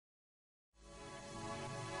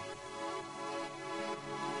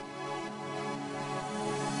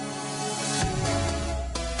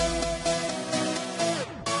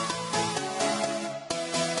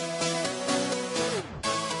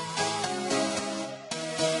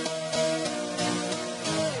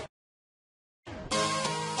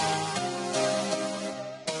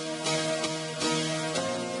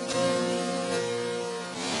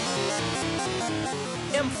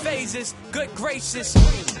Jesus, good gracious.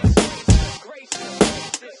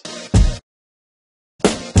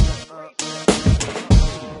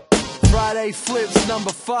 Friday flips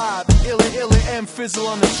number 5, illa M fizzle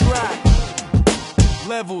on the track.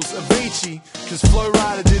 Levels Avicii, cause Flow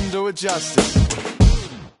Rider didn't do it justice.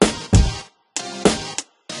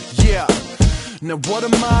 Yeah. Now what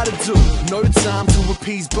am I to do? No time to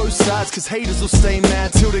appease both sides, cause haters will stay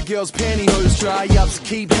mad till the girl's pantyhose dry up. So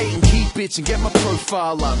keep hating, keep bitching, get my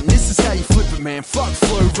profile up. And this is how you flip it, man, fuck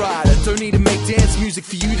Flow Rider. Don't need to make dance music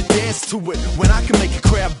for you to dance to it, when I can make a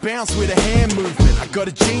crowd bounce with a hand movement. I got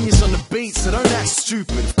a genius on the beat, so don't act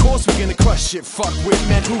stupid. Of course we're gonna crush shit, fuck with,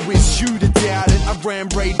 man, who is you to doubt it? I ram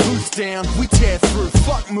raid boots down, we tear through,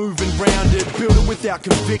 fuck moving round it. Build it without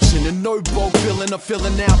conviction, and no bulk billing or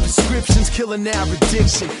filling out prescriptions, killing our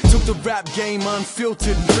addiction. Took the rap game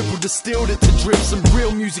unfiltered and triple distilled it to drip some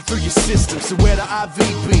real music through your system. So where the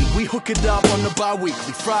IVB, we hook it up on the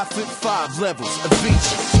bi-weekly. Fry flip 5 levels of each.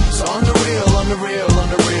 So on the real, on the real, on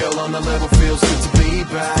the real, on the level, feels good to be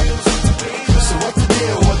back. So what the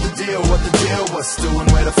deal, what the deal, what the deal, what's doing,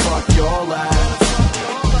 where the fuck y'all at?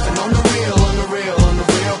 And on the real, on the real, on the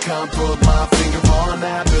real, can't put my finger on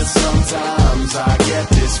that, but sometimes I get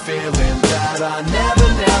this feeling that I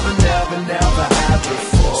never had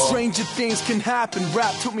before. Stranger things can happen.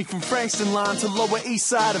 Rap took me from Frankston line to Lower East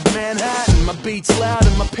Side of Manhattan. My beats loud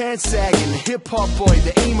and my pants sagging. The hip-hop boy,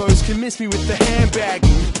 the emos can miss me with the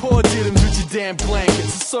handbagging. Poor diddums with your damn blankets,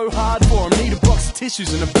 it's so hard for them. Need a box of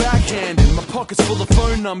tissues and a backhand. My pockets full of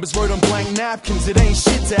phone numbers wrote on blank napkins. It ain't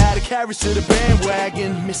shit to add a carriage to the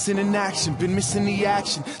bandwagon. Missing in action, been missing the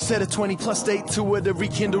action. Set a 20 plus date to it to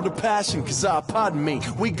rekindle the passion. Cause pardon me,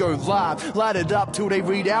 we go live, light it up till they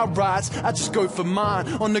read our rights. I just go for mine,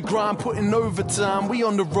 on the grind, putting overtime. We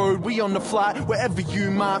on the road, we on the fly, wherever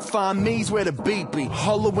you might find me's where the beat be.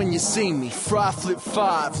 Holler when you see me, Fry flip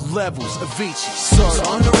 5 levels of Avicii. So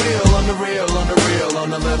on the real, on the real, on the real, on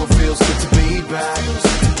the level, feels good to be back.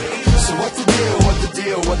 So what the deal, what the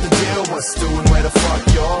deal, what the deal, what's doing, where the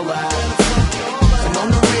fuck y'all at? And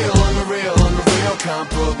on the real, on the real, on the real, can't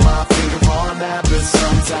put my finger on that, but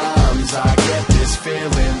sometimes